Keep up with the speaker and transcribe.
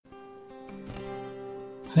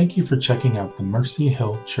Thank you for checking out the Mercy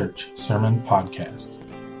Hill Church Sermon Podcast.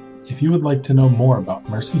 If you would like to know more about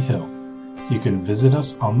Mercy Hill, you can visit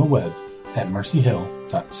us on the web at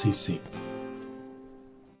mercyhill.cc.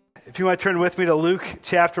 If you want to turn with me to Luke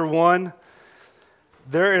chapter 1,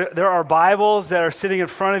 there are Bibles that are sitting in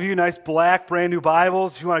front of you, nice black brand new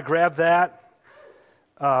Bibles. If you want to grab that,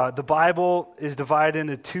 the Bible is divided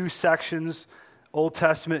into two sections, Old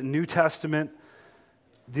Testament and New Testament.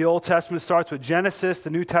 The Old Testament starts with Genesis. The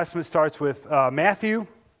New Testament starts with Matthew.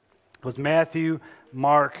 It was Matthew,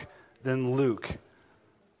 Mark, then Luke.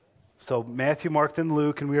 So Matthew, Mark, then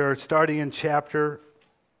Luke, and we are starting in chapter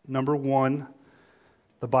number 1.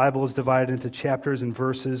 The Bible is divided into chapters and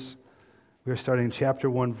verses. We are starting in chapter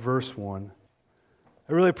 1, verse 1.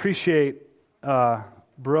 I really appreciate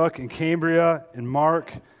Brooke and Cambria and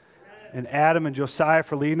Mark and Adam and Josiah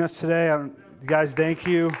for leading us today. You guys, thank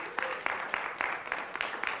you.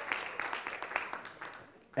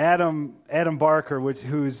 Adam Barker,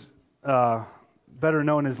 who's better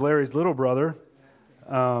known as Larry's little brother,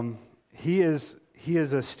 he is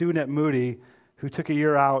a student at Moody who took a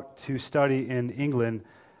year out to study in England.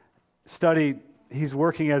 He's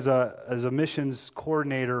working as a missions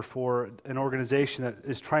coordinator for an organization that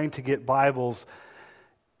is trying to get Bibles,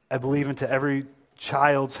 I believe, into every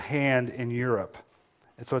child's hand in Europe.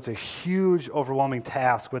 And so it's a huge, overwhelming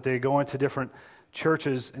task, but they go into different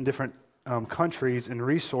churches in different countries and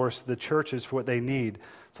resource the churches for what they need.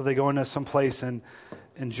 So they go into some place in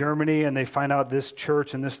Germany and they find out this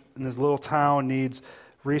church in this little town needs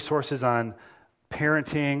resources on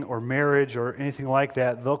parenting or marriage or anything like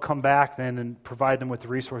that. They'll come back then and provide them with the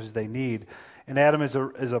resources they need. And Adam is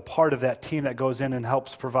a part of that team that goes in and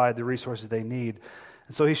helps provide the resources they need.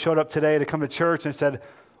 And so he showed up today to come to church and said,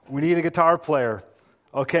 "We need a guitar player."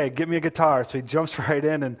 "Okay, get me a guitar." So he jumps right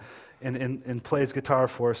in and plays guitar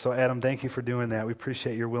for us. So Adam, thank you for doing that. We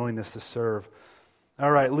appreciate your willingness to serve. All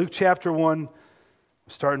right, Luke chapter 1,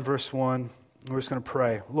 start in verse 1. We're just going to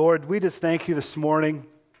pray. Lord, we just thank you this morning.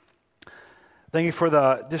 Thank you for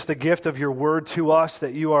the gift of your word to us,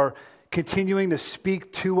 that you are continuing to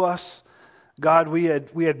speak to us. God, we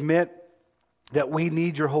admit that we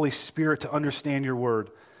need your Holy Spirit to understand your word.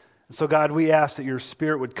 And so God, we ask that your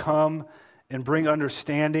Spirit would come and bring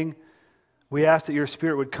understanding. We ask that your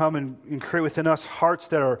Spirit would come and create within us hearts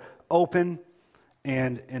that are open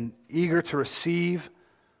and eager to receive.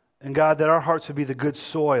 And God, that our hearts would be the good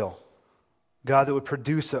soil, God, that would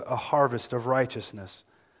produce a harvest of righteousness.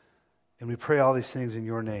 And we pray all these things in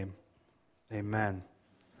your name. Amen.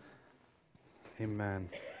 Amen.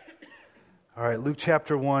 All right, Luke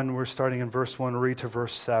chapter 1, we're starting in verse 1, read to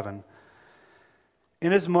verse 7.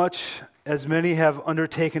 "Inasmuch as many have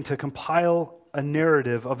undertaken to compile a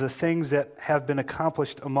narrative of the things that have been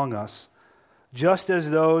accomplished among us, just as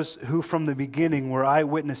those who from the beginning were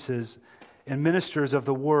eyewitnesses and ministers of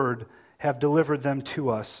the word have delivered them to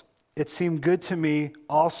us, it seemed good to me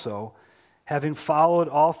also, having followed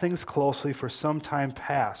all things closely for some time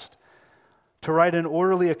past, to write an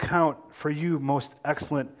orderly account for you, most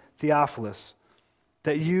excellent Theophilus,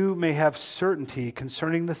 that you may have certainty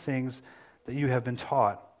concerning the things that you have been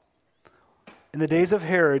taught. In the days of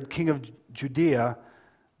Herod, king of Judea,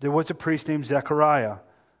 there was a priest named Zechariah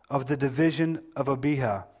of the division of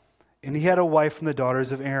Abijah, and he had a wife from the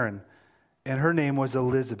daughters of Aaron, and her name was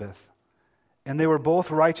Elizabeth. And they were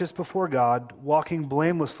both righteous before God, walking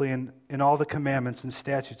blamelessly in all the commandments and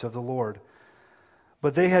statutes of the Lord.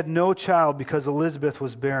 But they had no child because Elizabeth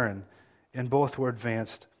was barren, and both were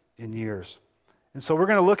advanced in years." And so we're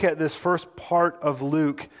going to look at this first part of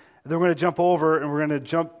Luke, and then we're going to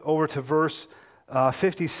jump over to verse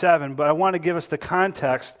 57, but I want to give us the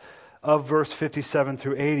context of verse 57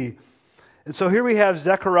 through 80. And so here we have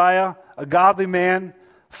Zechariah, a godly man,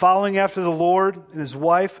 following after the Lord, and his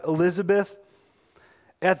wife, Elizabeth.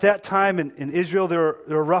 At that time in Israel, there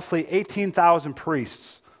were roughly 18,000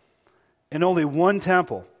 priests and only one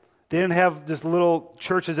temple. They didn't have just little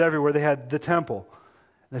churches everywhere. They had the temple.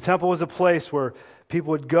 And the temple was a place where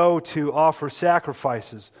people would go to offer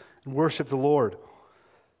sacrifices and worship the Lord.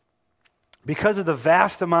 Because of the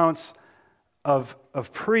vast amounts of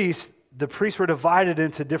priests, the priests were divided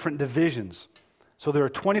into different divisions. So there are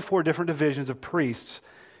 24 different divisions of priests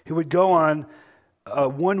who would go on a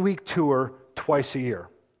one-week tour twice a year.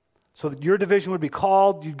 So your division would be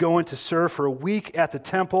called, you'd go in to serve for a week at the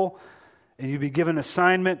temple, and you'd be given an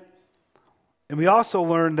assignment. And we also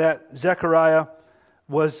learned that Zechariah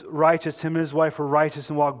was righteous, him and his wife were righteous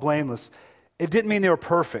and walked blameless. It didn't mean they were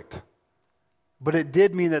perfect, but it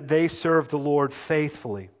did mean that they served the Lord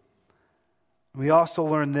faithfully. We also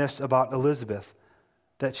learned this about Elizabeth,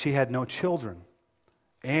 that she had no children,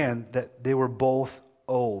 and that they were both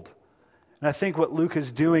old. And I think what Luke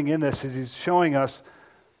is doing in this is he's showing us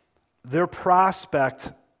their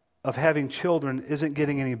prospect of having children isn't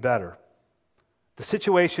getting any better. The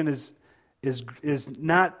situation is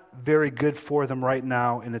not very good for them right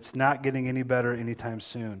now, and it's not getting any better anytime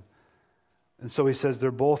soon. And so he says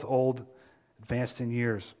they're both old, advanced in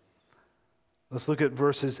years. Let's look at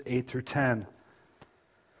verses 8 through 10.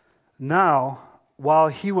 Now, while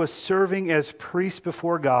he was serving as priest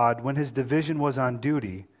before God when his division was on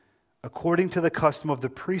duty, according to the custom of the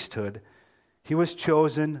priesthood, he was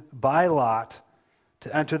chosen by lot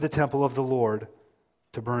to enter the temple of the Lord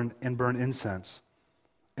to burn incense.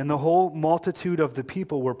 And the whole multitude of the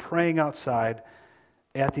people were praying outside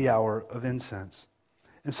at the hour of incense.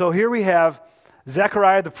 And so here we have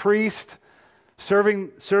Zechariah the priest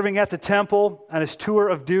serving at the temple on his tour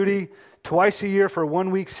of duty twice a year for a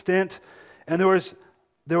 1-week stint. And there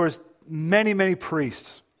was many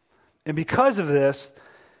priests. And because of this,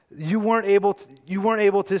 you weren't able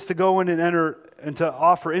just to go in and enter and to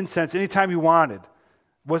offer incense anytime you wanted.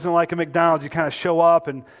 It wasn't like a McDonald's. You kind of show up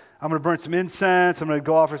and I'm going to burn some incense. I'm going to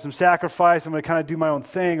go offer some sacrifice. I'm going to kind of do my own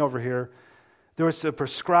thing over here. There was a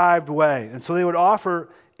prescribed way. And so they would offer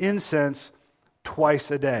incense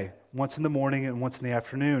twice a day, once in the morning and once in the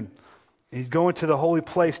afternoon. And you'd go into the holy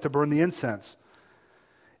place to burn the incense.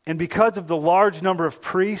 And because of the large number of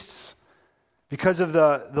priests, because of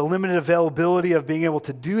the limited availability of being able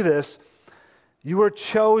to do this, you were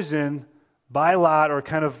chosen by lot, or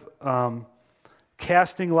kind of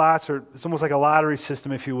casting lots, or it's almost like a lottery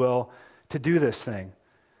system, if you will, to do this thing.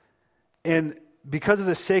 And because of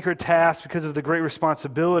the sacred task, because of the great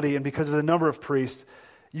responsibility, and because of the number of priests,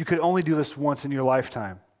 you could only do this once in your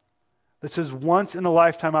lifetime. This is once in a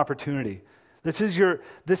lifetime opportunity. This is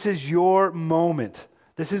your moment.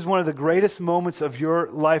 This is one of the greatest moments of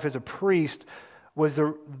your life as a priest, was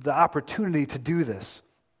the opportunity to do this.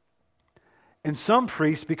 And some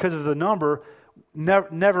priests, because of the number,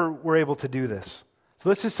 never were able to do this. So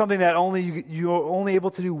this is something that you're only able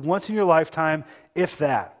to do once in your lifetime, if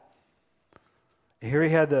that. And here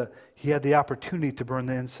he had the opportunity to burn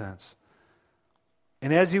the incense.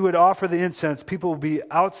 And as he would offer the incense, people would be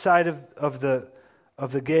outside of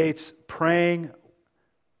the gates praying,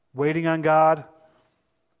 waiting on God.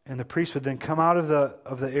 And the priest would then come out of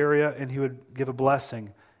the area and he would give a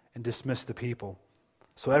blessing and dismiss the people.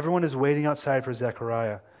 So everyone is waiting outside for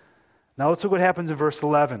Zechariah. Now let's look what happens in verse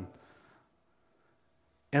 11.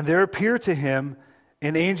 And there appeared to him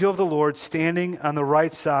an angel of the Lord standing on the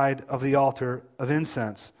right side of the altar of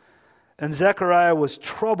incense. And Zechariah was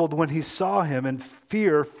troubled when he saw him, and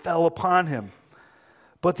fear fell upon him.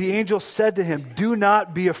 But the angel said to him, "Do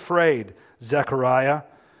not be afraid, Zechariah,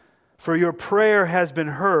 for your prayer has been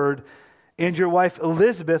heard, and your wife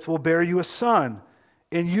Elizabeth will bear you a son,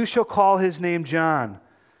 and you shall call his name John.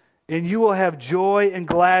 And you will have joy and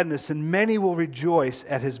gladness, and many will rejoice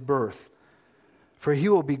at his birth. For he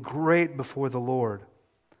will be great before the Lord.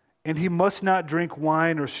 And he must not drink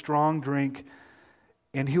wine or strong drink,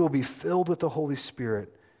 and he will be filled with the Holy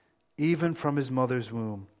Spirit, even from his mother's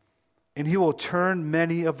womb. And he will turn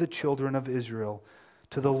many of the children of Israel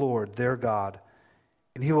to the Lord, their God.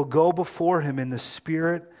 And he will go before him in the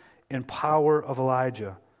spirit and power of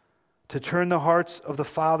Elijah, to turn the hearts of the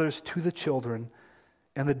fathers to the children,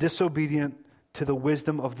 and the disobedient to the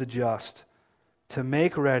wisdom of the just, to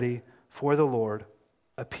make ready for the Lord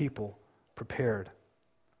a people prepared."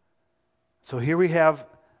 So here we have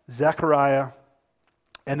Zechariah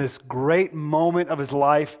and this great moment of his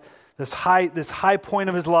life, this high point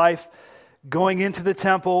of his life, going into the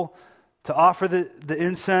temple to offer the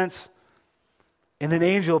incense, and an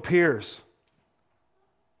angel appears.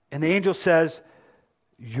 And the angel says,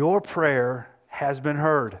 "Your prayer has been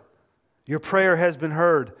heard. Your prayer has been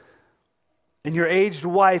heard. And your aged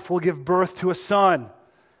wife will give birth to a son,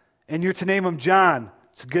 and you're to name him John."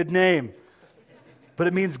 It's a good name, but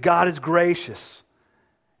it means God is gracious.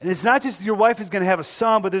 And it's not just your wife is going to have a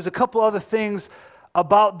son, but there's a couple other things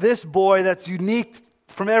about this boy that's unique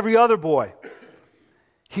from every other boy.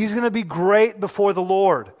 He's going to be great before the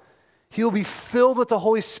Lord. He'll be filled with the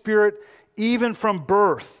Holy Spirit even from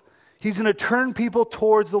birth. He's going to turn people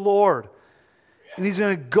towards the Lord. And he's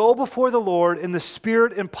going to go before the Lord in the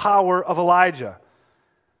spirit and power of Elijah.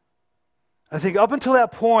 I think up until the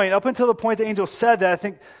point the angel said that, I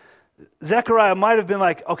think Zechariah might have been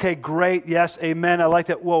like, "Okay, great, yes, amen, I like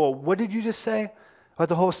that." Whoa, what did you just say? About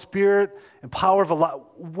the Holy Spirit and power of Elijah?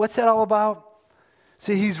 What's that all about?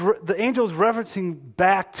 See, the angel's referencing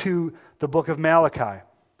back to the book of Malachi.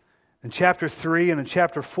 In chapter 3 and in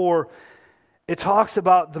chapter 4, it talks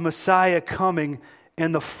about the Messiah coming,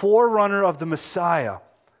 and the forerunner of the Messiah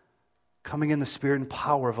coming in the spirit and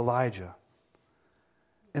power of Elijah.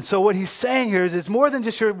 And so what he's saying here is it's more than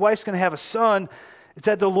just your wife's going to have a son. It's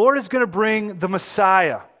that the Lord is going to bring the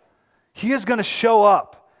Messiah. He is going to show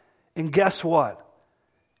up. And guess what?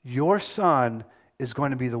 Your son is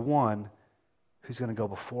going to be the one who's going to go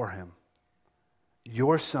before him.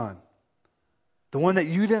 Your son. The one that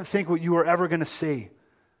you didn't think what you were ever going to see.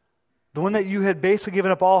 The one that you had basically given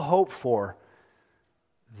up all hope for.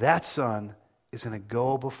 That son is going to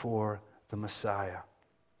go before the Messiah.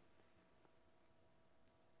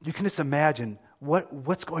 You can just imagine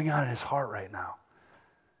what's going on in his heart right now.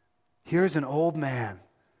 Here's an old man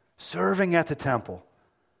serving at the temple.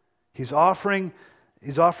 He's offering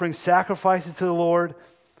sacrifices to the Lord.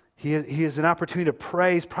 He has an opportunity to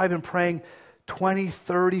pray. He's probably been praying 20,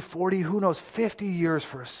 30, 40, who knows, 50 years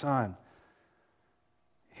for a son.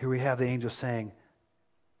 Here we have the angel saying,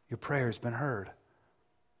 your prayer has been heard.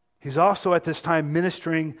 He's also at this time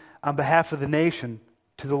ministering on behalf of the nation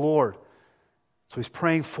to the Lord. So he's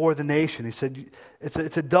praying for the nation. He said, it's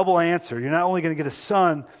a double answer. You're not only going to get a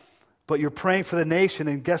son, but you're praying for the nation,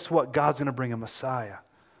 and guess what? God's going to bring a Messiah.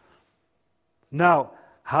 Now,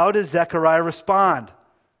 how does Zechariah respond?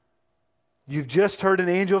 You've just heard an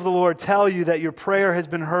angel of the Lord tell you that your prayer has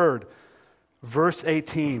been heard. Verse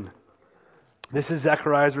 18. This is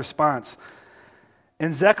Zechariah's response.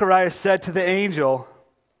 And Zechariah said to the angel,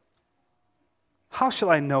 how shall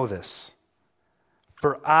I know this?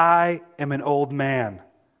 For I am an old man,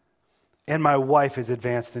 and my wife is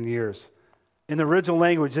advanced in years. In the original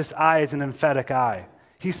language, this I is an emphatic I.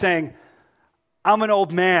 He's saying, I'm an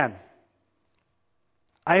old man.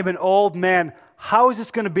 I am an old man. How is this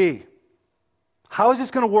going to be? How is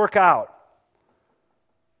this going to work out?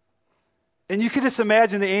 And you can just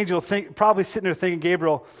imagine the angel probably sitting there thinking,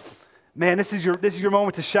 Gabriel, man, this is your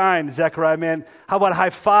moment to shine, Zechariah, man. How about a high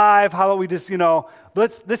five? How about we just,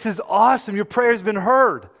 this is awesome. Your prayer has been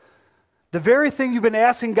heard. The very thing you've been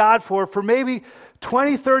asking God for maybe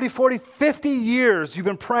 20, 30, 40, 50 years you've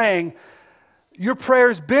been praying, your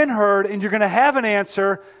prayer's been heard and you're going to have an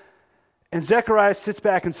answer. And Zechariah sits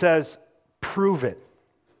back and says, prove it.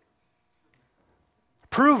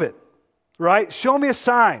 Prove it, right? Show me a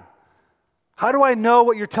sign. How do I know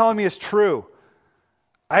what you're telling me is true?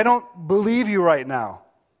 I don't believe you right now.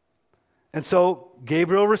 And so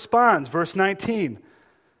Gabriel responds, verse 19.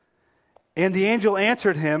 And the angel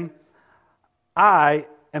answered him, I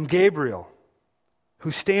am Gabriel,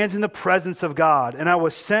 who stands in the presence of God, and I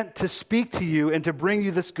was sent to speak to you and to bring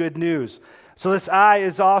you this good news. So this I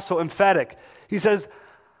is also emphatic. He says,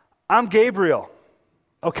 I'm Gabriel,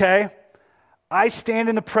 okay? I stand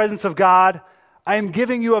in the presence of God. I am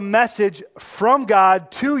giving you a message from God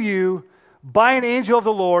to you by an angel of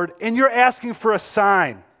the Lord, and you're asking for a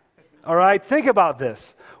sign. All right? Think about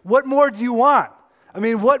this. What more do you want? I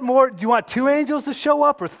mean, what more? Do you want 2 angels to show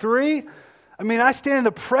up or 3? I mean, I stand in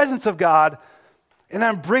the presence of God, and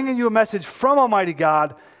I'm bringing you a message from Almighty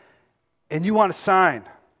God, and you want a sign.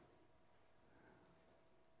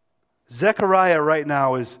 Zechariah right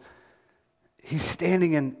now he's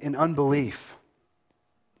standing in unbelief.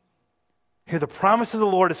 Here, the promise of the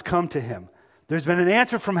Lord has come to him. There's been an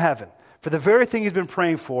answer from heaven for the very thing he's been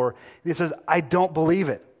praying for. And he says, I don't believe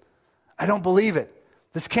it. I don't believe it.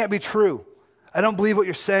 This can't be true. I don't believe what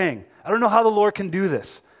you're saying. I don't know how the Lord can do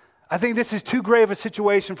this. I think this is too grave a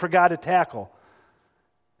situation for God to tackle.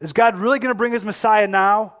 Is God really going to bring his Messiah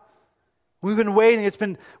now? We've been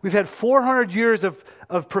waiting. We've had 400 years of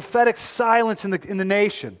prophetic silence in the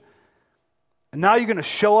nation. And now you're going to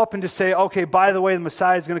show up and just say, okay, by the way, the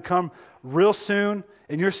Messiah is going to come real soon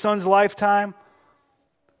in your son's lifetime.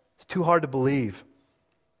 It's too hard to believe.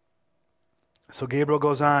 So Gabriel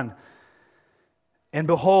goes on, and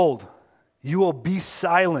behold, you will be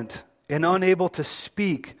silent and unable to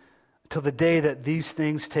speak till the day that these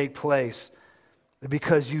things take place,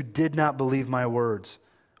 because you did not believe my words,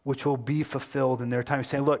 which will be fulfilled in their time. He's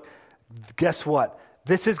saying, look, guess what?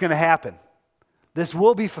 This is going to happen. This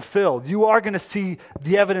will be fulfilled. You are going to see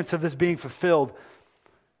the evidence of this being fulfilled.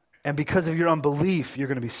 And because of your unbelief, you're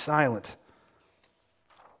going to be silent.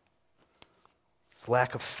 It's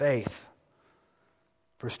lack of faith.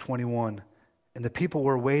 Verse 21. And the people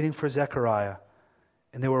were waiting for Zechariah,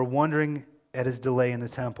 and they were wondering at his delay in the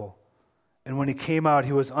temple. And when he came out,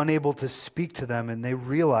 he was unable to speak to them, and they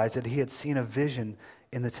realized that he had seen a vision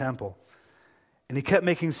in the temple. And he kept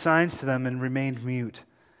making signs to them and remained mute.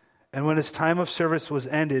 And when his time of service was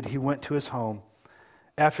ended, he went to his home.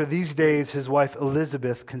 After these days, his wife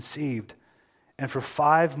Elizabeth conceived, and for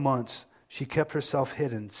 5 months she kept herself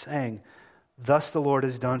hidden, saying, Thus the Lord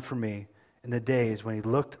has done for me in the days when he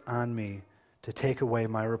looked on me to take away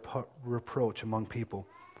my reproach among people.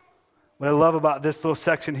 What I love about this little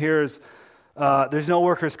section here is there's no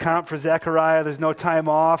workers' comp for Zechariah. There's no time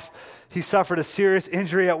off. He suffered a serious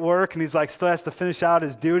injury at work, and he's like still has to finish out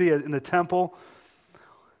his duty in the temple.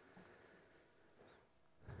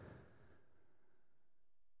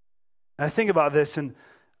 And I think about this, and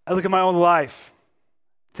I look at my own life,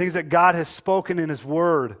 things that God has spoken in His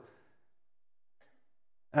Word.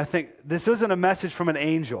 And I think this isn't a message from an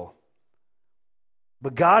angel,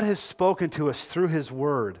 but God has spoken to us through His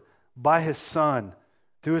Word, by His Son,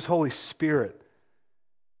 through His Holy Spirit.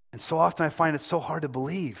 And so often I find it so hard to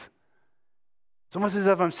believe. It's almost as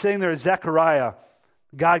if I'm sitting there as Zechariah,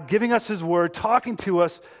 God giving us His Word, talking to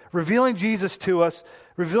us, revealing Jesus to us,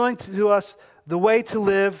 revealing to us the way to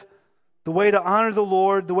live, the way to honor the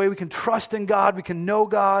Lord, the way we can trust in God, we can know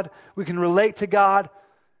God, we can relate to God.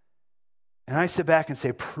 And I sit back and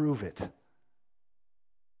say, prove it.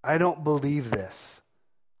 I don't believe this.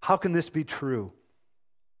 How can this be true?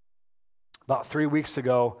 About 3 weeks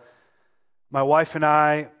ago, my wife and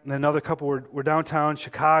I and another couple were downtown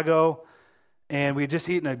Chicago, and we had just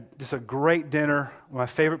eaten a great dinner, my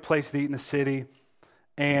favorite place to eat in the city,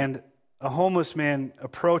 and a homeless man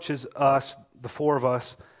approaches us, the four of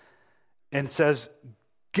us, and says,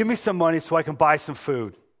 give me some money so I can buy some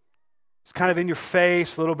food. It's kind of in your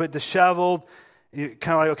face, a little bit disheveled. You're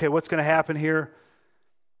kind of like, okay, what's going to happen here?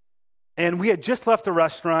 And we had just left the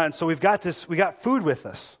restaurant, and so we got food with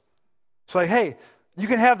us. So like, hey, you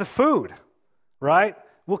can have the food, right?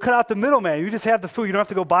 We'll cut out the middleman. You just have the food. You don't have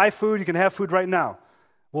to go buy food. You can have food right now.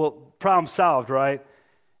 Well, problem solved, right?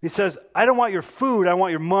 He says, I don't want your food. I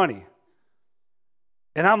want your money.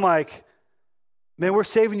 And I'm like, man, we're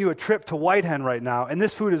saving you a trip to White Hen right now, and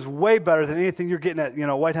this food is way better than anything you're getting at,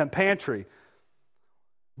 White Hen Pantry.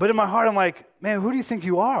 But in my heart, I'm like, man, who do you think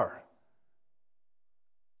you are?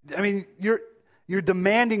 I mean, you're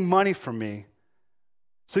demanding money from me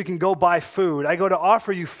so you can go buy food. I go to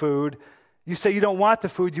offer you food. You say you don't want the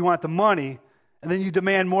food, you want the money, and then you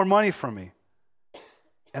demand more money from me.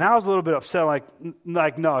 And I was a little bit upset, like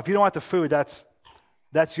no, if you don't want the food,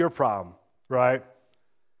 that's your problem, right?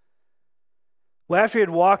 Well, after he had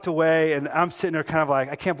walked away, and I'm sitting there kind of like,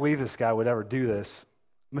 I can't believe this guy would ever do this,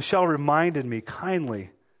 Michelle reminded me kindly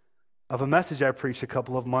of a message I preached a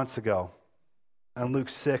couple of months ago on Luke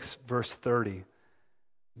 6, verse 30.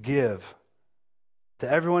 Give to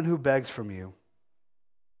everyone who begs from you.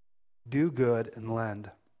 Do good and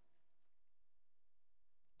lend,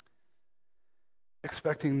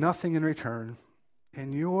 expecting nothing in return,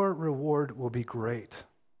 and your reward will be great,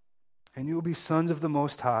 and you will be sons of the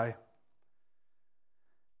Most High.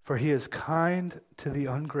 For He is kind to the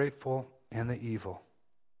ungrateful and the evil.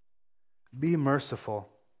 Be merciful,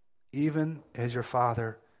 even as your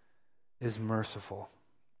Father is merciful.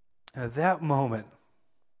 And at that moment,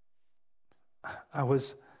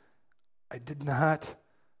 I did not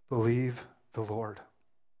believe the Lord.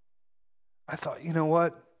 I thought, you know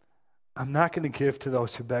what? I'm not going to give to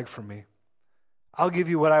those who beg from me. I'll give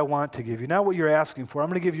you what I want to give you, not what you're asking for. I'm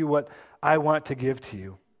going to give you what I want to give to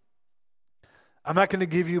you. I'm not going to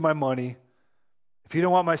give you my money. If you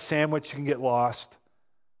don't want my sandwich, you can get lost.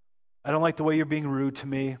 I don't like the way you're being rude to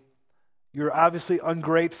me. You're obviously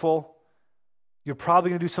ungrateful. You're probably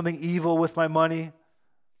going to do something evil with my money.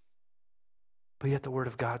 But yet the Word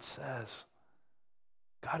of God says,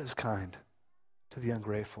 God is kind to the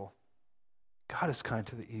ungrateful. God is kind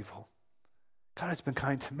to the evil. God has been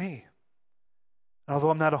kind to me. And although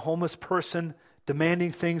I'm not a homeless person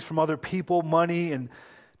demanding things from other people, money, and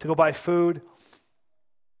to go buy food,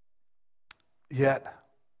 yet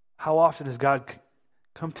how often has God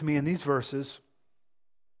come to me in these verses,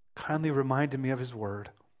 kindly reminded me of His Word?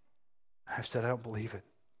 I've said, I don't believe it.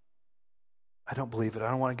 I don't believe it. I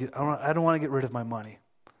don't want to get rid of my money.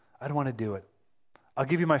 I don't want to do it. I'll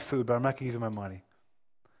give you my food, but I'm not going to give you my money.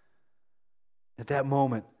 At that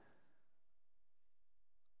moment,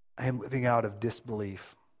 I am living out of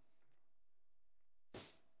disbelief.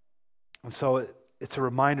 And so it's a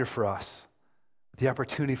reminder for us, the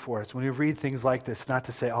opportunity for us, when we read things like this, not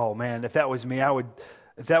to say, oh man, if that was me,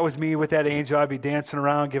 if that was me with that angel, I'd be dancing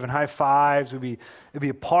around, giving high fives, it'd be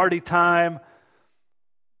a party time.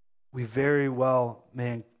 We very well,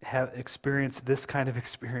 have experienced this kind of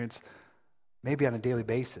experience maybe on a daily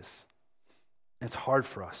basis. It's hard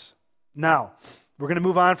for us. Now, we're going to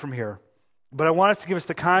move on from here, but I want us to give us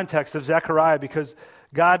the context of Zechariah because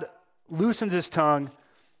God loosens his tongue.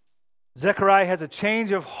 Zechariah has a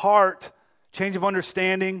change of heart, change of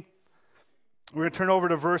understanding. We're going to turn over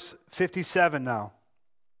to verse 57 now.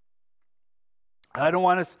 I don't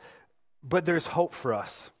want us, but there's hope for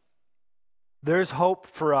us. There's hope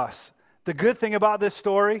for us. The good thing about this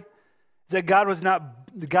story is that God was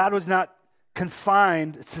not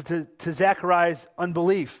confined to Zechariah's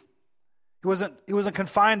unbelief. He wasn't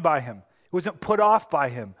confined by him. He wasn't put off by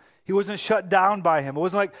him. He wasn't shut down by him. It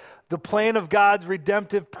wasn't like the plan of God's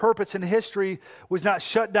redemptive purpose in history was not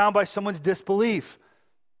shut down by someone's disbelief.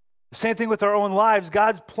 The same thing with our own lives.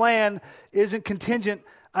 God's plan isn't contingent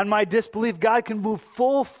on my disbelief. God can move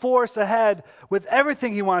full force ahead with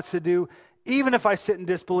everything he wants to do, even if I sit in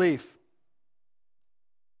disbelief.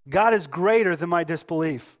 God is greater than my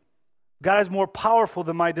disbelief. God is more powerful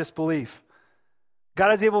than my disbelief.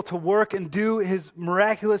 God is able to work and do his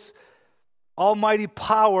miraculous, almighty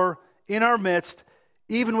power in our midst,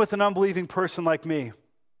 even with an unbelieving person like me.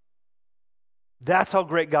 That's how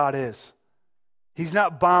great God is. He's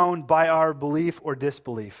not bound by our belief or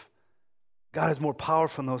disbelief. God is more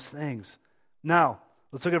powerful than those things. Now,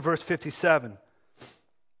 let's look at verse 57.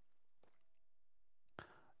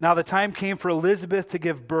 Now the time came for Elizabeth to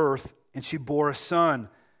give birth, and she bore a son.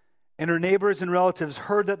 And her neighbors and relatives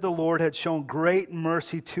heard that the Lord had shown great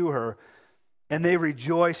mercy to her, and they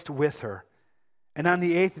rejoiced with her. And on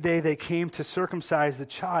the 8th day they came to circumcise the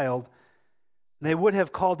child. And they would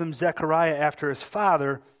have called him Zechariah after his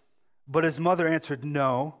father, but his mother answered,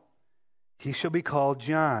 "No, he shall be called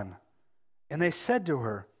John." And they said to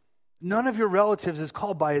her, "None of your relatives is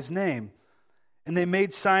called by his name." And they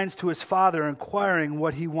made signs to his father, inquiring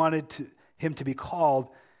what he wanted him to be called.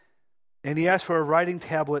 And he asked for a writing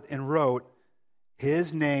tablet and wrote,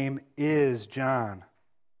 "His name is John."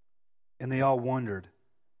 And they all wondered.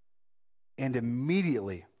 And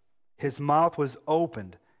immediately his mouth was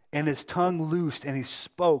opened and his tongue loosed, and he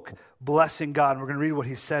spoke, blessing God. And we're going to read what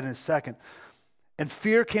he said in a second. And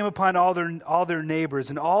fear came upon all their neighbors,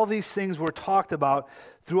 and all these things were talked about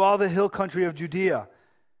through all the hill country of Judea.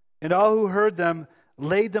 And all who heard them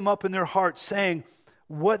laid them up in their hearts, saying,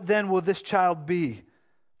 "What then will this child be?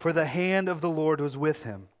 For the hand of the Lord was with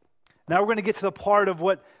him." Now we're going to get to the part of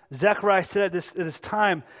what Zechariah said at this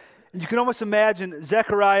time. And you can almost imagine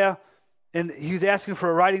Zechariah, and he was asking for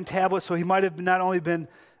a writing tablet, so he might have not only been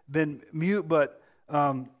mute, but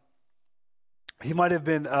he might have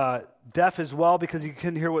been deaf as well, because he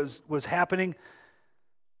couldn't hear what was happening.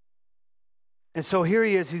 And so here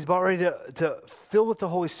he is. He's about ready to fill with the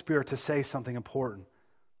Holy Spirit to say something important.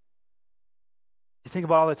 You think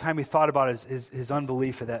about all the time he thought about his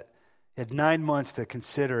unbelief, that he had 9 months to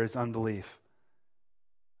consider his unbelief.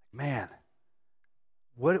 Man,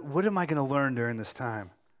 what am I going to learn during this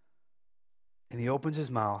time? And he opens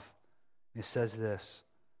his mouth and he says this.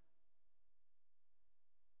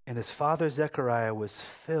 And his father Zechariah was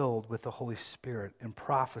filled with the Holy Spirit and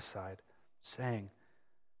prophesied, saying,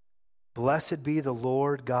 "Blessed be the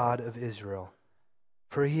Lord God of Israel,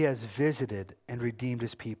 for he has visited and redeemed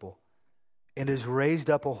his people, and has raised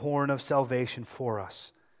up a horn of salvation for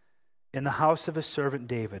us in the house of his servant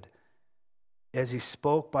David, as he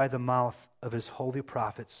spoke by the mouth of his holy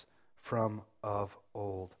prophets from of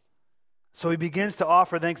old." So he begins to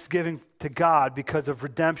offer thanksgiving to God because of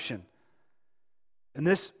redemption. And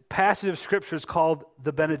this passage of Scripture is called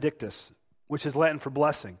the Benedictus, which is Latin for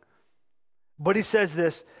blessing. But he says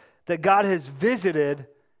this, that God has visited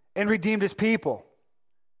and redeemed his people.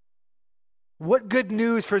 What good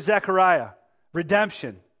news for Zechariah?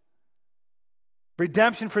 Redemption.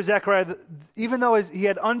 Redemption for Zechariah. Even though he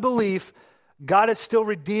had unbelief, God is still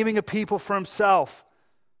redeeming a people for himself.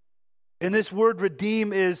 And this word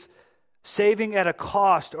redeem is saving at a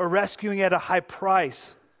cost or rescuing at a high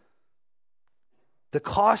price. The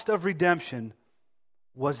cost of redemption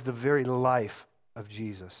was the very life of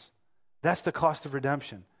Jesus. That's the cost of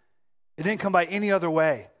redemption. It didn't come by any other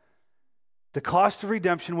way. The cost of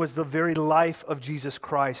redemption was the very life of Jesus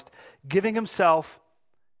Christ, giving himself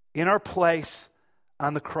in our place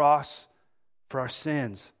on the cross for our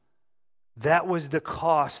sins. That was the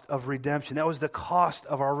cost of redemption. That was the cost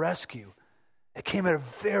of our rescue. It came at a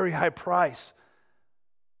very high price,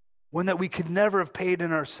 one that we could never have paid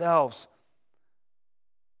in ourselves.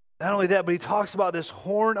 Not only that, but he talks about this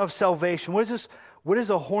horn of salvation. What is this? What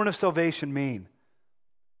does a horn of salvation mean?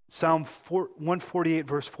 Psalm 148,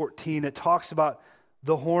 verse 14, it talks about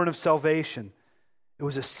the horn of salvation. It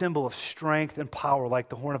was a symbol of strength and power, like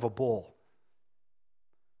the horn of a bull.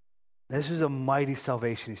 This is a mighty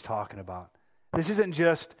salvation he's talking about. This isn't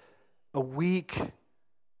just a weak,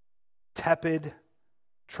 tepid,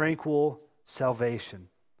 tranquil salvation.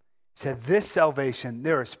 He said, this salvation,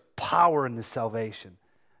 there is power in this salvation.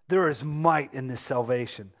 There is might in this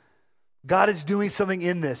salvation. God is doing something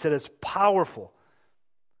in this that is powerful.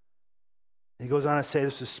 He goes on to say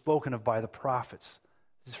this was spoken of by the prophets.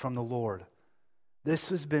 This is from the Lord. This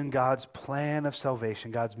has been God's plan of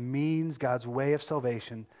salvation, God's means, God's way of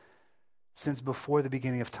salvation since before the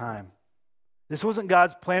beginning of time. This wasn't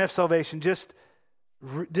God's plan of salvation. Just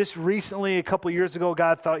recently, a couple years ago,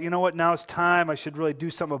 God thought, you know what, now it's time. I should really do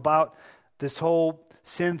something about this whole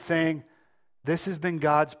sin thing. This has been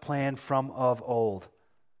God's plan from of old.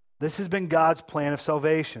 This has been God's plan of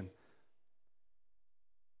salvation.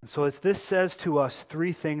 And so this says to us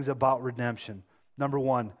three things about redemption. Number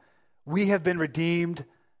one, we have been redeemed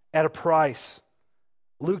at a price.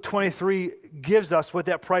 Luke 23 gives us what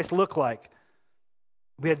that price looked like.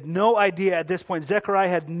 We had no idea at this point. Zechariah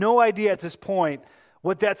had no idea at this point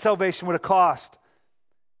what that salvation would have cost.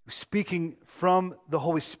 Speaking from the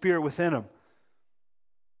Holy Spirit within him.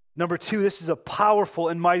 Number two, this is a powerful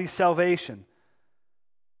and mighty salvation.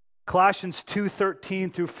 Colossians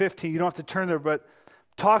 2:13 through 15, you don't have to turn there, but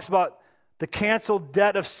talks about the canceled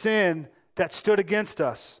debt of sin that stood against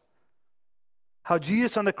us. How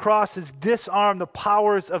Jesus on the cross has disarmed the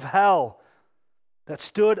powers of hell that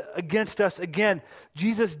stood against us. Again,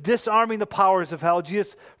 Jesus disarming the powers of hell,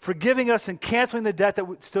 Jesus forgiving us and canceling the debt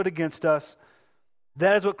that stood against us.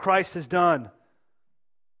 That is what Christ has done.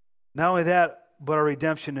 Not only that, but our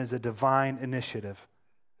redemption is a divine initiative.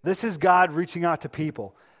 This is God reaching out to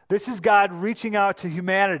people. This is God reaching out to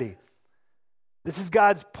humanity. This is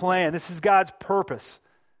God's plan. This is God's purpose.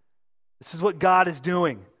 This is what God is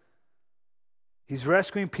doing. He's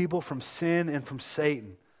rescuing people from sin and from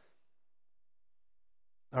Satan.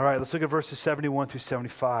 All right, let's look at verses 71 through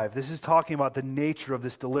 75. This is talking about the nature of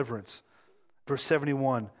this deliverance. Verse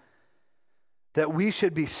 71, that we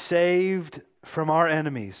should be saved from our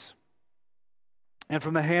enemies and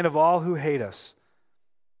from the hand of all who hate us,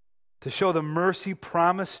 to show the mercy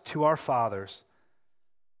promised to our fathers,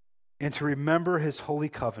 and to remember his holy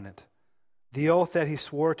covenant, the oath that he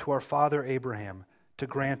swore to our father Abraham, to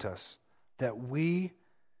grant us, that we,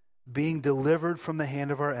 being delivered from the hand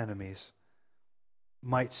of our enemies,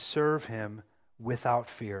 might serve him without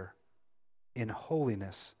fear, in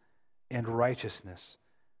holiness and righteousness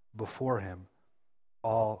before him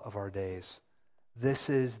all of our days. This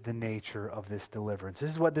is the nature of this deliverance. This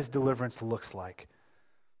is what this deliverance looks like.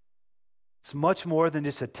 It's much more than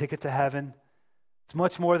just a ticket to heaven. It's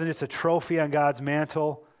much more than just a trophy on God's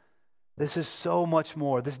mantle. This is so much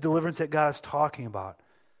more. This deliverance that God is talking about.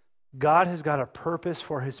 God has got a purpose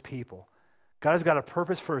for his people. God has got a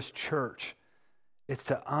purpose for his church. It's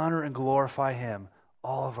to honor and glorify him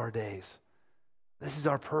all of our days. This is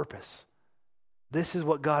our purpose. This is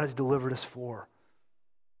what God has delivered us for.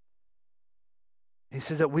 He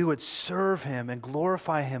says that we would serve him and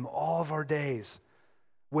glorify him all of our days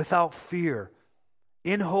without fear,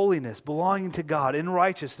 in holiness, belonging to God, in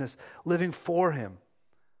righteousness, living for him.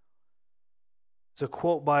 It's a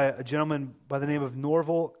quote by a gentleman by the name of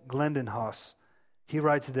Norval Glendenhus. He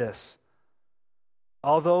writes this: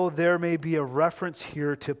 although there may be a reference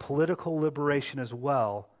here to political liberation as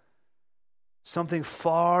well, something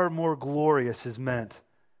far more glorious is meant.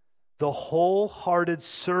 The wholehearted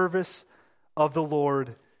service of the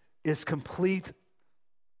Lord is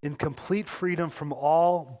in complete freedom from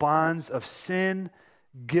all bonds of sin,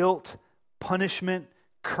 guilt, punishment,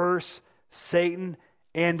 curse, Satan,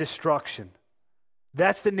 and destruction.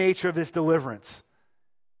 That's the nature of this deliverance.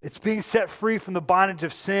 It's being set free from the bondage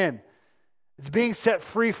of sin. It's being set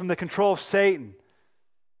free from the control of Satan.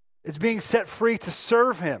 It's being set free to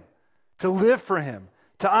serve him, to live for him,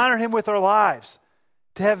 to honor him with our lives,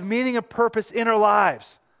 to have meaning and purpose in our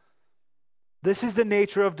lives. This is the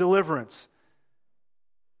nature of deliverance.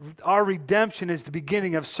 Our redemption is the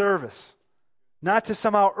beginning of service. Not to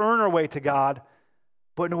somehow earn our way to God,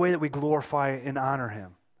 but in a way that we glorify and honor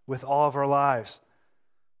him with all of our lives.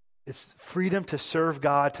 It's freedom to serve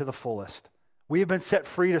God to the fullest. We have been set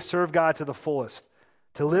free to serve God to the fullest,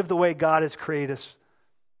 to live the way God has created us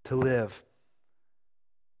to live.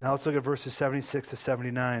 Now let's look at verses 76 to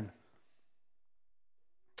 79.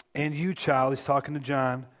 And you, child, he's talking to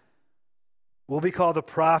John, will be called the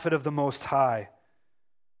prophet of the Most High.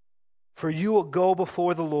 For you will go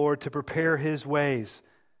before the Lord to prepare his ways,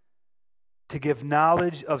 to give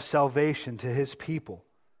knowledge of salvation to his people,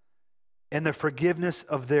 and the forgiveness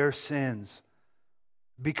of their sins,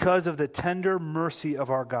 because of the tender mercy of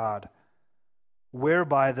our God,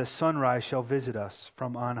 whereby the sunrise shall visit us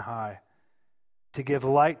from on high, to give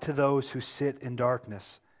light to those who sit in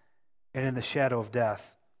darkness and in the shadow of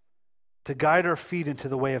death, to guide our feet into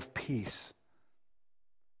the way of peace.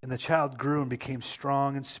 And the child grew and became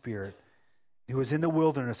strong in spirit. He was in the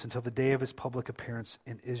wilderness until the day of his public appearance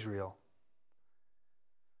in Israel.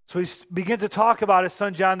 So he begins to talk about his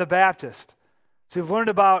son John the Baptist. So we've learned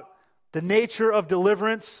about the nature of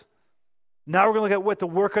deliverance. Now we're going to look at what the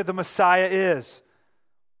work of the Messiah is.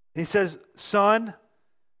 And he says, son,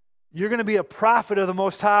 you're going to be a prophet of the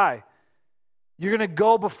Most High. You're going to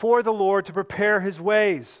go before the Lord to prepare his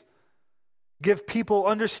ways. Give people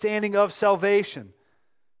understanding of salvation.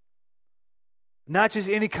 Not just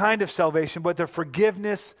any kind of salvation, but the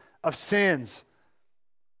forgiveness of sins.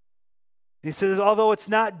 He says, although it's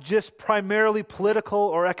not just primarily political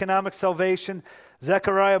or economic salvation,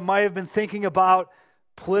 Zechariah might have been thinking about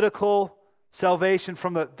political salvation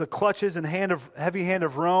from the clutches and heavy hand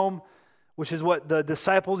of Rome, which is what the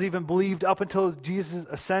disciples even believed up until Jesus'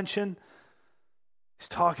 ascension. He's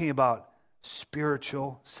talking about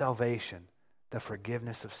spiritual salvation, the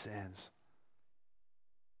forgiveness of sins.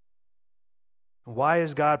 Why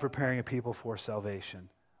is God preparing a people for salvation?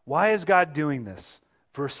 Why is God doing this?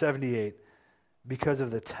 Verse 78, because of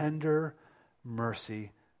the tender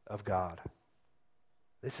mercy of God.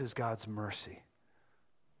 This is God's mercy.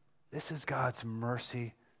 This is God's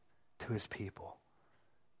mercy to his people.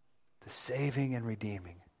 The saving and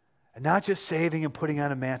redeeming. And not just saving and putting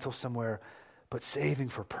on a mantle somewhere, but saving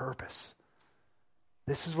for purpose.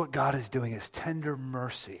 This is what God is doing. His tender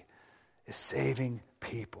mercy is saving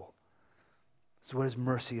people. This is what his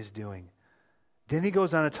mercy is doing. Then he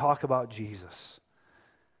goes on to talk about Jesus.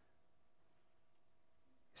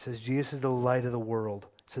 He says, Jesus is the light of the world.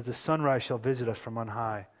 He says, the sunrise shall visit us from on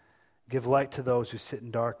high. Give light to those who sit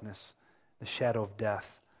in darkness, the shadow of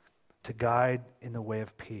death, to guide in the way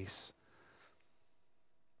of peace.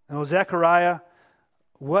 Now, Zechariah,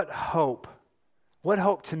 what hope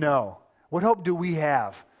to know? What hope do we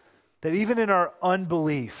have that even in our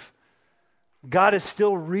unbelief, God is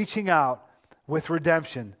still reaching out with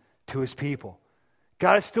redemption to his people?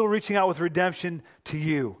 God is still reaching out with redemption to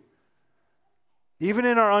you. Even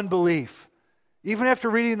in our unbelief, even after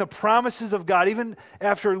reading the promises of God, even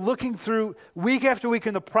after looking through week after week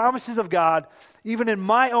in the promises of God, even in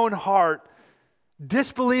my own heart,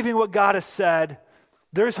 disbelieving what God has said,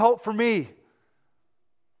 there's hope for me.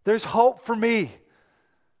 There's hope for me.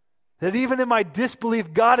 That even in my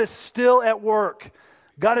disbelief, God is still at work.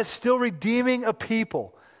 God is still redeeming a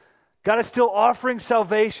people. God is still offering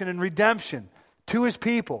salvation and redemption to his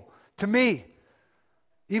people, to me.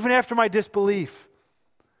 Even after my disbelief,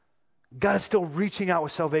 God is still reaching out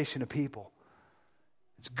with salvation to people.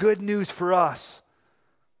 It's good news for us.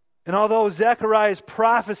 And although Zechariah's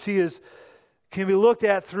prophecy can be looked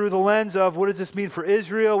at through the lens of what does this mean for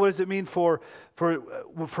Israel? What does it mean for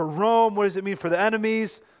Rome? What does it mean for the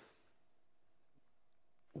enemies?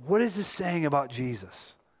 What is this saying about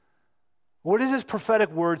Jesus? What does this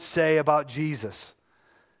prophetic word say about Jesus?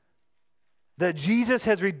 That Jesus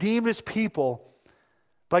has redeemed his people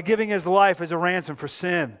by giving his life as a ransom for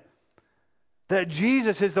sin. That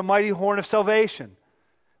Jesus is the mighty horn of salvation.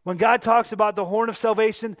 When God talks about the horn of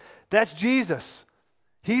salvation, that's Jesus.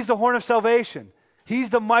 He's the horn of salvation. He's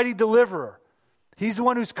the mighty deliverer. He's the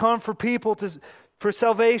one who's come for people for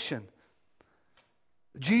salvation.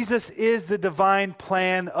 Jesus is the divine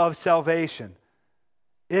plan of salvation.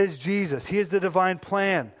 Is Jesus. He is the divine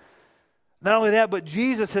plan. Not only that, but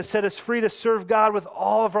Jesus has set us free to serve God with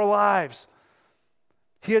all of our lives.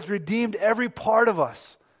 He has redeemed every part of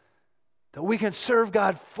us that we can serve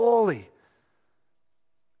God fully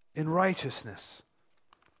in righteousness.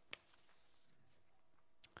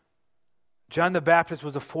 John the Baptist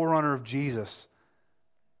was a forerunner of Jesus,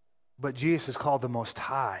 but Jesus is called the Most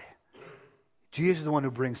High. Jesus is the one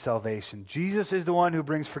who brings salvation. Jesus is the one who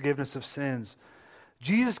brings forgiveness of sins.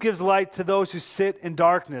 Jesus gives light to those who sit in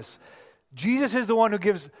darkness. Jesus is the one who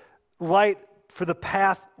gives light for the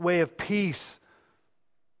pathway of peace.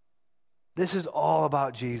 This is all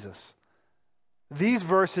about Jesus. These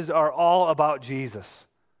verses are all about Jesus.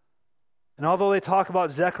 And although they talk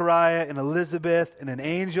about Zechariah and Elizabeth and an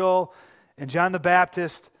angel and John the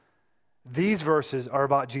Baptist, these verses are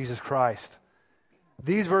about Jesus Christ.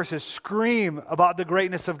 These verses scream about the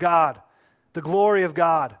greatness of God, the glory of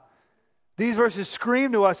God. These verses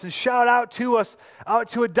scream to us and shout out to us, out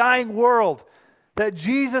to a dying world, that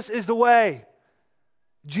Jesus is the way.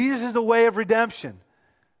 Jesus is the way of redemption.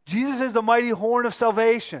 Jesus is the mighty horn of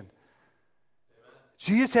salvation.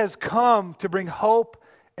 Jesus has come to bring hope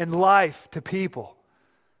and life to people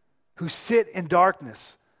who sit in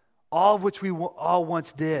darkness, all of which we all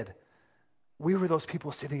once did. We were those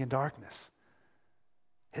people sitting in darkness.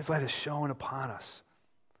 His light is shone upon us.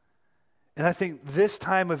 And I think this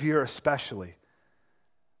time of year especially,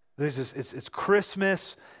 it's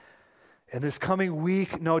Christmas, and this coming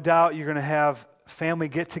week, no doubt, you're going to have family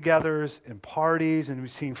get-togethers and parties, and we're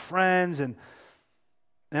seeing friends, and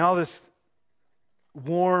all this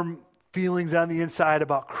warm feelings on the inside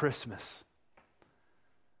about Christmas.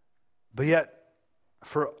 But yet,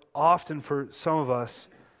 for some of us,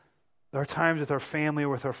 there are times with our family or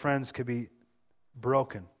with our friends could be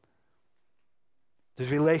broken.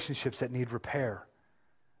 There's relationships that need repair.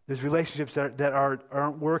 There's relationships that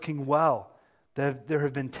aren't working well, that there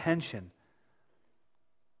have been tension.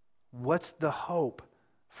 What's the hope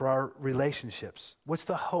for our relationships? What's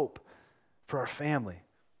the hope for our family?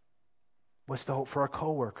 What's the hope for our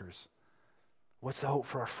coworkers? What's the hope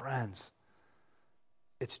for our friends?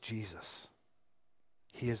 It's Jesus.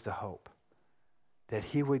 He is the hope. That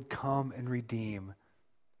he would come and redeem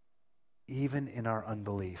even in our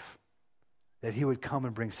unbelief. That he would come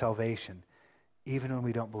and bring salvation even when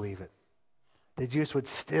we don't believe it. That Jesus would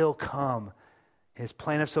still come. His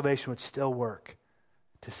plan of salvation would still work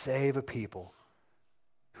to save a people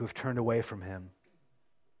who have turned away from him.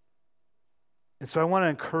 And so I want to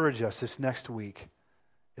encourage us this next week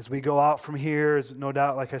as we go out from here, as no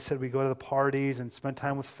doubt, like I said, we go to the parties and spend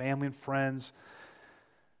time with family and friends.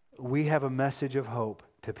 We have a message of hope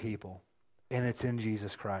to people, and it's in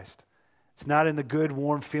Jesus Christ. It's not in the good,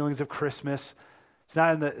 warm feelings of Christmas. It's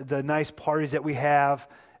not in the nice parties that we have.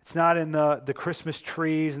 It's not in the Christmas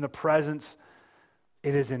trees and the presents.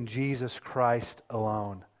 It is in Jesus Christ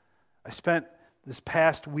alone. I spent this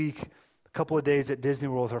past week, a couple of days at Disney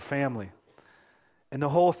World with our family. And the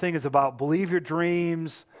whole thing is about believe your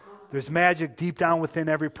dreams. There's magic deep down within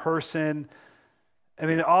every person. I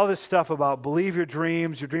mean, all this stuff about believe your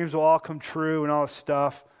dreams will all come true and all this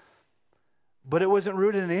stuff. But it wasn't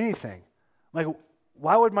rooted in anything. Like,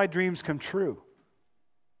 why would my dreams come true?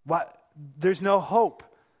 Why? There's no hope.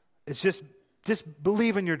 It's just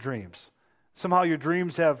believe in your dreams. Somehow your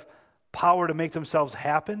dreams have power to make themselves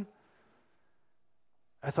happen.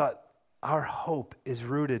 I thought our hope is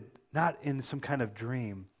rooted not in some kind of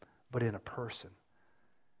dream, but in a person.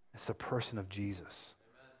 It's the person of Jesus.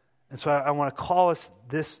 Amen. And so I want to call us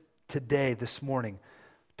this morning,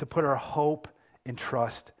 to put our hope and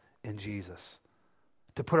trust in Jesus.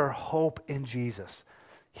 To put our hope in Jesus.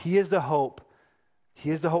 He is the hope. He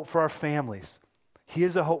is the hope for our families. He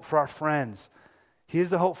is the hope for our friends. He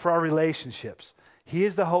is the hope for our relationships. He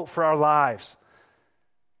is the hope for our lives.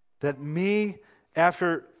 That me,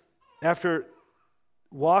 after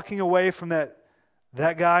walking away from that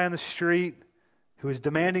guy on the street who is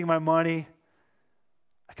demanding my money,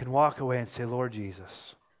 I can walk away and say, Lord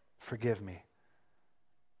Jesus, forgive me.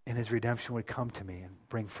 And his redemption would come to me and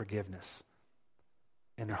bring forgiveness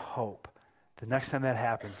and hope. The next time that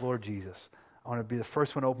happens, Lord Jesus, I want to be the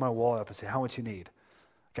first one to open my wallet up and say, how much you need?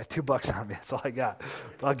 I got $2 on me, that's all I got.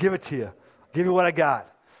 But I'll give it to you. I'll give you what I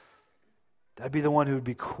got. I'd be the one who would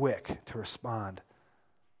be quick to respond.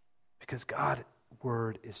 Because God's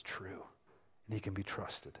word is true, and he can be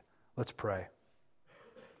trusted. Let's pray.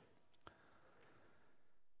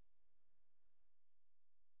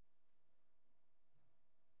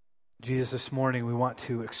 Jesus, this morning we want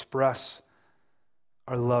to express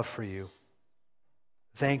our love for you.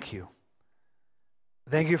 Thank you.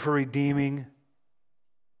 Thank you for redeeming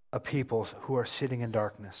a people who are sitting in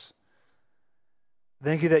darkness.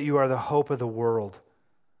 Thank you that you are the hope of the world.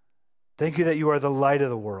 Thank you that you are the light of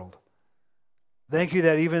the world. Thank you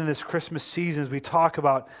that even in this Christmas season, as we talk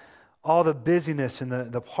about all the busyness and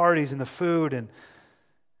the parties and the food and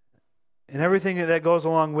everything that goes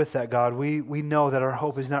along with that, God, we know that our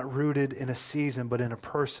hope is not rooted in a season, but in a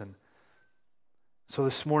person. So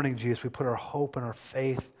this morning, Jesus, we put our hope and our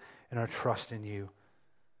faith and our trust in you.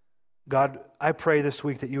 God, I pray this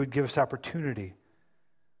week that you would give us opportunity,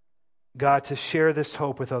 God, to share this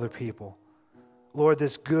hope with other people. Lord,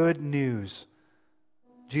 this good news,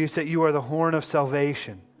 Jesus, that you are the horn of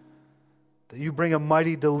salvation, that you bring a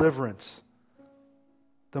mighty deliverance.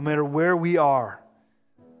 No matter where we are,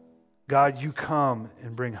 God, you come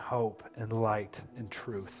and bring hope and light and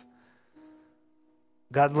truth.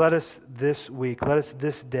 God, let us this week, let us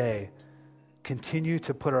this day continue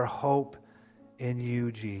to put our hope in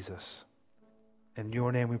you, Jesus. In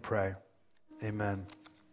your name we pray. Amen.